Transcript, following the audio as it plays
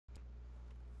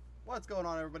What's going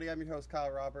on, everybody? I'm your host, Kyle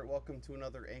Robert. Welcome to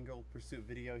another Angle Pursuit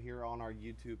video here on our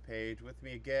YouTube page. With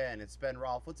me again, it's Ben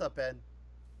Rolfe. What's up, Ben?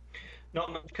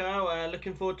 Not much, Kyle.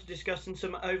 Looking forward to discussing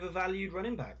some overvalued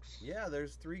running backs. Yeah,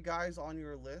 there's three guys on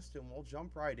your list, and we'll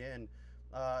jump right in.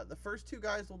 The first two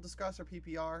guys we'll discuss are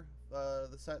PPR.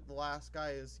 The last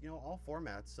guy is, all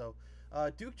formats. So,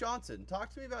 Duke Johnson,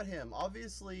 talk to me about him.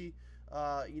 Obviously,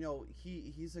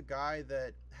 he's a guy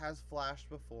that has flashed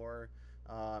before.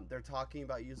 They're talking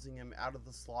about using him out of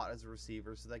the slot as a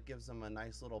receiver, so that gives him a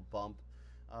nice little bump.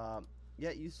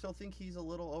 Yet you still think he's a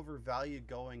little overvalued,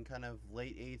 going kind of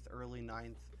late 8th, early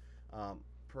 9th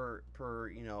per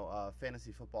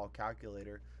fantasy football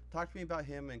calculator. Talk to me about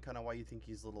him and kind of why you think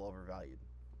he's a little overvalued.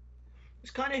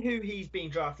 It's kind of who he's being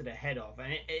drafted ahead of,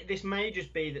 and this may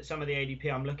just be that some of the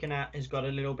ADP I'm looking at has got a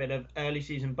little bit of early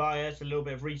season bias, a little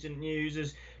bit of recent news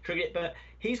has triggered it, but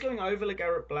he's going over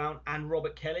LeGarrette Blount and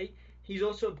Robert Kelly. He's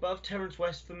also above Terrence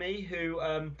West for me, who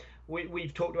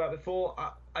we've talked about before.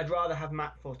 I'd rather have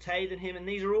Matt Forte than him, and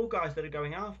these are all guys that are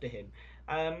going after him.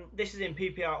 This is in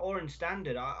PPR or in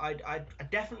standard. I'd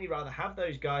definitely rather have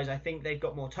those guys. I think they've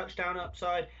got more touchdown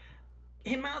upside.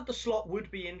 Him out of the slot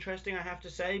would be interesting, I have to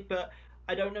say, but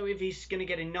I don't know if he's going to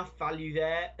get enough value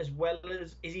there, as well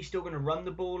as is he still going to run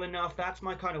the ball enough. That's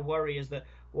my kind of worry, is that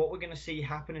what we're going to see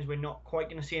happen is we're not quite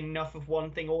going to see enough of one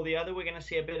thing or the other. We're going to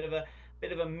see a bit of a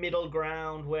middle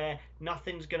ground where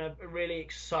nothing's going to really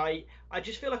excite. I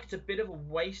just feel like it's a bit of a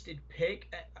wasted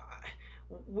pick.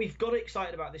 We've got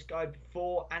excited about this guy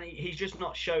before, and he's just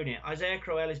not shown it. Isaiah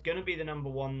Crowell is going to be the number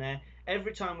one there.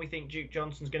 Every time we think Duke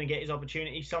Johnson's going to get his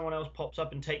opportunity, someone else pops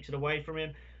up and takes it away from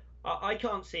him. I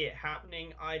can't see it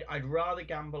happening. I'd rather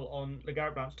gamble on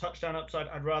LeGarrette Blount's touchdown upside.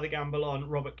 I'd rather gamble on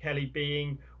Robert Kelly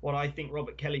being what I think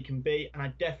Robert Kelly can be, and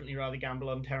I'd definitely rather gamble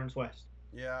on Terrence West.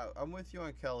 Yeah, I'm with you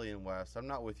on Kelly and West. I'm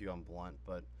not with you on Blunt,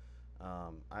 but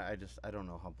I don't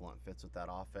know how Blunt fits with that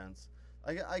offense.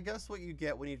 I guess what you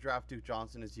get when you draft Duke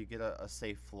Johnson is you get a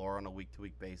safe floor on a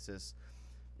week-to-week basis.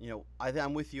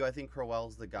 I'm with you. I think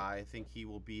Crowell's the guy. I think he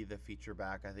will be the feature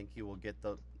back. I think he will get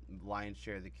the lion's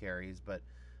share of the carries, but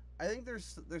I think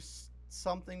there's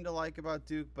something to like about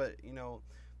Duke, but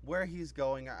where he's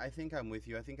going, I think I'm with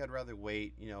you. I think I'd rather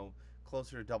wait,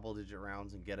 closer to double-digit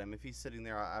rounds and get him. If he's sitting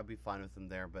there, I'd be fine with him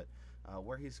there. But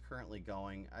where he's currently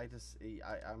going,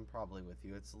 I'm probably with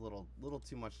you. It's a little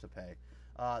too much to pay.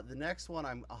 The next one,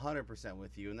 I'm 100%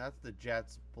 with you, and that's the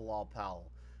Jets' Bilal Powell.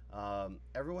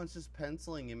 Everyone's just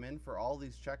penciling him in for all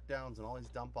these checkdowns and all these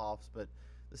dump-offs, but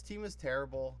this team is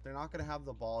terrible. They're not going to have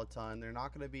the ball a ton. They're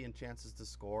not going to be in chances to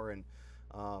score, and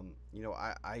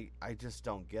I just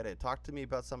don't get it. Talk to me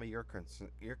about some of your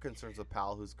concerns with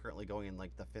Powell, who's currently going in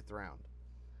like the 5th round.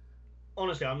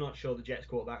 Honestly, I'm not sure the Jets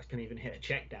quarterbacks can even hit a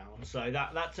check down, so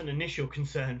that's an initial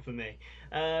concern for me.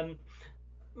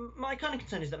 My kind of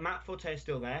concern is that Matt Forte is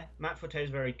still there. Matt Forte is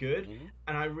very good,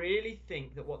 and I really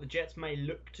think that what the Jets may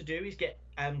look to do is get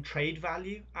trade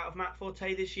value out of Matt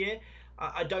Forte this year.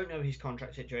 I don't know his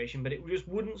contract situation, but it just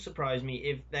wouldn't surprise me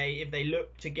if they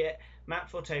look to get Matt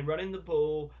Forte running the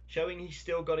ball, showing he's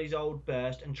still got his old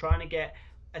burst, and trying to get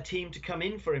a team to come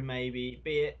in for him, maybe,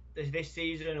 be it this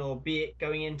season or be it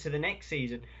going into the next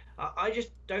season. I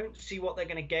just don't see what they're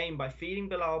going to gain by feeding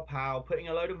Bilal Powell, putting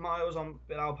a load of miles on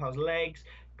Bilal Powell's legs,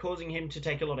 causing him to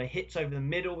take a lot of hits over the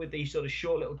middle with these sort of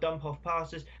short little dump-off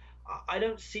passes. I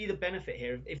don't see the benefit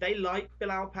here. If they like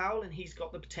Bilal Powell and he's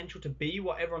got the potential to be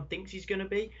what everyone thinks he's going to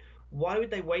be, why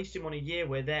would they waste him on a year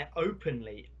where they're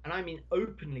openly, and I mean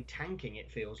openly, tanking,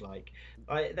 it feels like?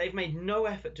 They've made no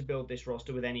effort to build this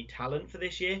roster with any talent for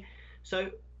this year.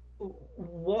 So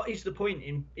what is the point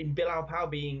in Bilal Powell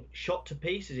being shot to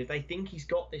pieces if they think he's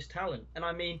got this talent? And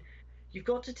I mean, you've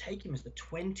got to take him as the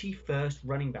 21st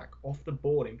running back off the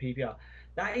board in PPR.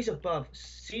 That is above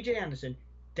CJ Anderson,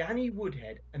 Danny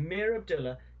Woodhead, Amir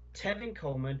Abdullah, Tevin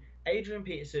Coleman, Adrian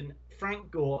Peterson,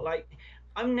 Frank Gore. Like,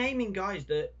 I'm naming guys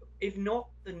that, if not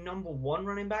the number one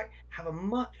running back, have a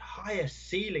much higher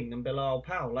ceiling than Bilal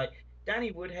Powell. Like,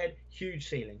 Danny Woodhead, huge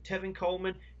ceiling. Tevin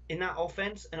Coleman in that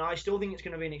offense, and I still think it's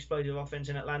going to be an explosive offense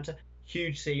in Atlanta,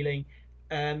 huge ceiling.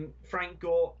 Frank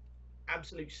Gore,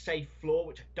 absolute safe floor,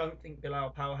 which I don't think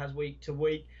Bilal Powell has week to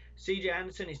week. CJ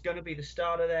Anderson is going to be the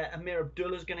starter there. Amir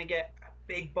Abdullah is going to get a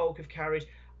big bulk of carries.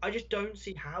 I just don't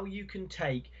see how you can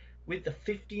take, with the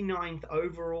 59th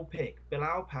overall pick,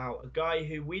 Bilal Powell, a guy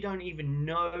who we don't even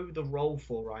know the role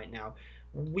for right now.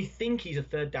 We think he's a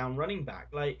 3rd down running back.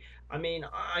 Like, I mean,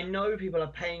 I know people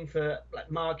are paying for like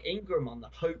Mark Ingram on the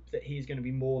hope that he's going to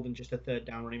be more than just a 3rd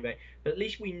down running back. But at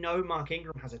least we know Mark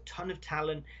Ingram has a ton of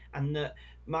talent, and that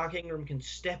Mark Ingram can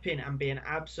step in and be an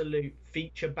absolute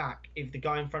feature back if the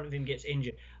guy in front of him gets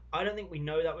injured. I don't think we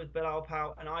know that with Bilal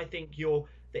Powell, and I think you're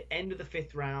the end of the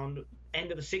fifth round,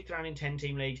 end of the sixth round in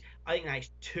 10-team leagues. I think that is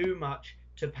too much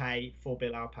to pay for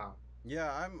Bilal Powell.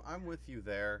 Yeah, I'm with you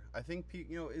there. I think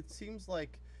it seems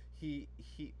like he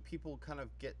people kind of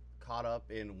get caught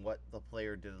up in what the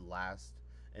player did last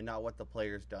and not what the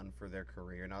player's done for their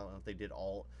career. Not if they did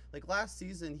all like last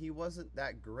season, he wasn't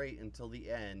that great until the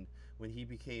end when he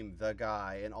became the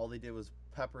guy, and all they did was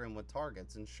pepper him with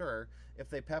targets. And sure, if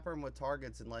they pepper him with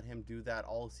targets and let him do that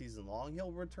all season long,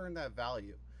 he'll return that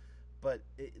value. But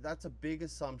that's a big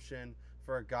assumption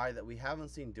for a guy that we haven't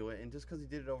seen do it. And just because he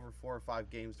did it over 4 or 5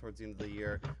 games towards the end of the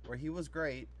year, where he was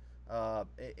great,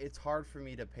 it's hard for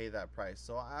me to pay that price.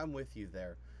 So I'm with you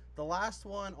there. The last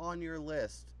one on your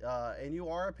list, and you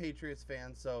are a Patriots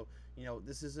fan, so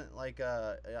this isn't like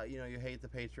you hate the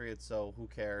Patriots, so who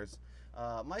cares?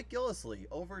 Mike Gillislee,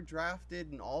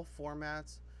 overdrafted in all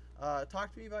formats.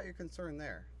 Talk to me about your concern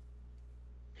there.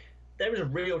 There is a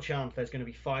real chance there's going to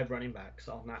be 5 running backs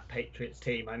on that Patriots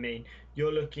team. I mean,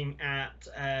 you're looking at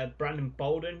Brandon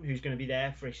Bolden, who's going to be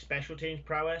there for his special teams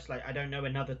prowess. Like, I don't know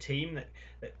another team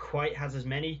that quite has as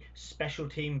many special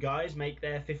team guys make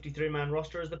their 53-man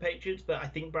roster as the Patriots, but I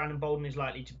think Brandon Bolden is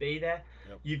likely to be there.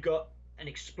 Yep. You've got an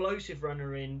explosive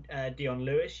runner in Dion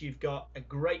Lewis. You've got a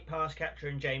great pass catcher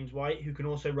in James White, who can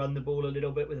also run the ball a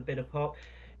little bit with a bit of pop.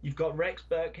 You've got Rex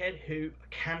Burkhead, who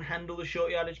can handle the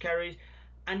short yardage carries.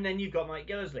 And then you've got Mike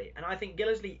Gillislee. And I think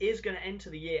Gillislee is going to enter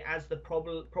the year as the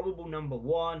probable number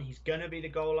one. He's going to be the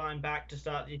goal line back to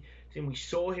start the season. We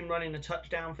saw him running a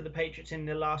touchdown for the Patriots in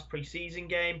the last preseason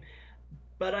game.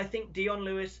 But I think Dion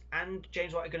Lewis and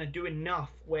James White are going to do enough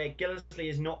where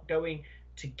Gillislee is not going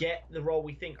to get the role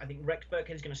we think. I think Rex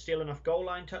Burkhead is going to steal enough goal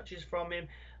line touches from him.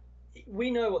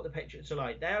 We know what the Patriots are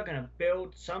like. They are going to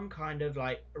build some kind of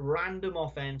like random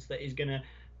offense that is going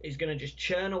to just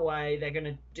churn away. They're going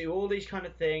to do all these kind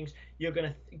of things.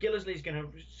 Gillislee's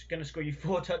going to score you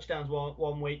 4 touchdowns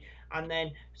one week, and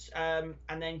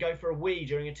then go for a wee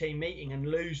during a team meeting and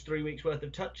lose 3 weeks worth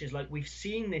of touches. Like, we've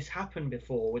seen this happen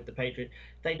before with the Patriots.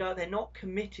 They're not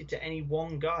committed to any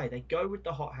one guy. They go with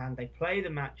the hot hand. They play the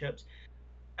matchups.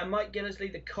 And Mike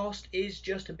Gillislee, the cost is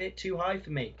just a bit too high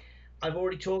for me. I've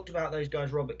already talked about those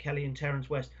guys, Robert Kelly and Terrence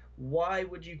West. Why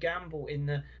would you gamble in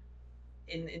the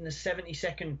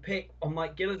 72nd pick on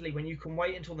Mike Gillislee when you can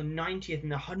wait until the 90th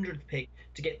and the 100th pick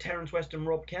to get Terrence West and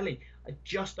Rob Kelly? I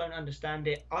just don't understand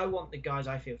it. I want the guys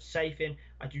I feel safe in.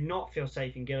 I do not feel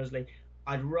safe in Gillislee.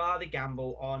 I'd rather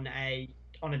gamble on a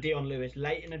Dion Lewis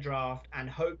late in a draft and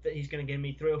hope that he's going to give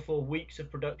me 3 or 4 weeks of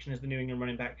production as the New England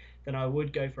running back than I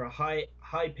would go for a high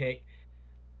pick.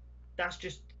 That's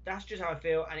just how I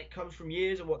feel, and it comes from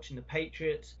years of watching the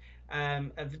Patriots.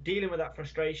 Of dealing with that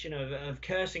frustration of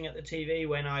cursing at the TV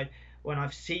when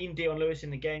I've seen Dion Lewis in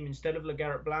the game instead of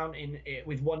LeGarrette Blount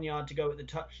with 1 yard to go at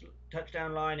the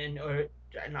touchdown line,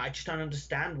 and I just don't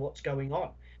understand what's going on.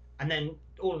 And then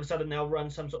all of a sudden they'll run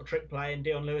some sort of trick play and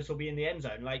Dion Lewis will be in the end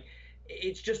zone. Like,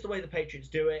 it's just the way the Patriots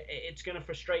do it. It's going to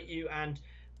frustrate you, and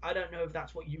I don't know if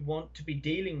that's what you want to be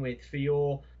dealing with for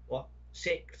your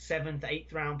 6th, 7th,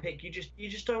 8th round pick. You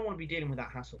just don't want to be dealing with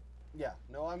that hassle. Yeah,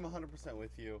 no, I'm 100%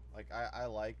 with you. Like, I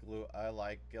like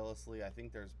Gillislee. I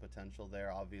think there's potential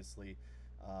there, obviously.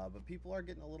 But people are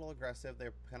getting a little aggressive.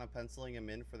 They're kind of penciling him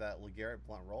in for that LeGarrette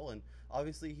Blount role. And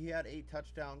obviously, he had 8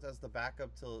 touchdowns as the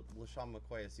backup to LaShawn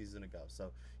McCoy a season ago.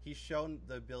 So he's shown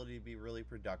the ability to be really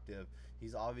productive.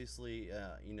 He's obviously,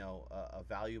 a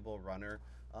valuable runner.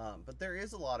 But there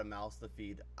is a lot of mouths to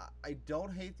feed. I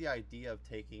don't hate the idea of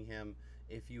taking him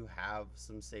if you have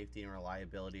some safety and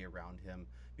reliability around him,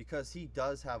 because he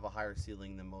does have a higher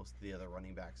ceiling than most of the other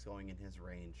running backs going in his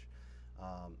range.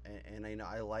 And I know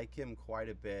I like him quite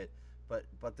a bit,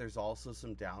 but there's also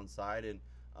some downside. And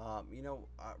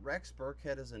Rex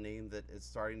Burkhead is a name that is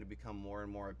starting to become more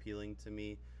and more appealing to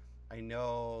me. I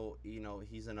know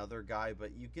he's another guy,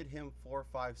 but you get him 4,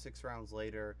 5, 6 rounds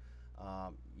later,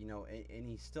 and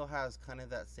he still has kind of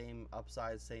that same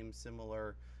upside, same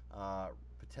similar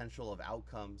potential of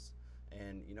outcomes.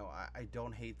 And I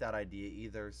don't hate that idea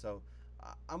either. So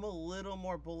I'm a little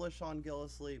more bullish on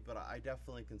Gillislee, but I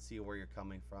definitely can see where you're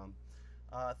coming from.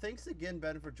 Thanks again,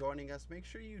 Ben, for joining us. Make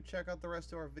sure you check out the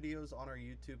rest of our videos on our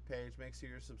YouTube page. Make sure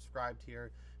you're subscribed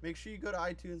here. Make sure you go to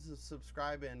iTunes and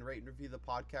subscribe and rate and review the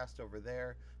podcast over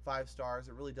there. 5 stars.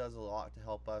 It really does a lot to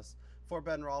help us. For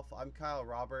Ben Rolfe, I'm Kyle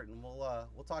Robert, and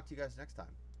we'll talk to you guys next time.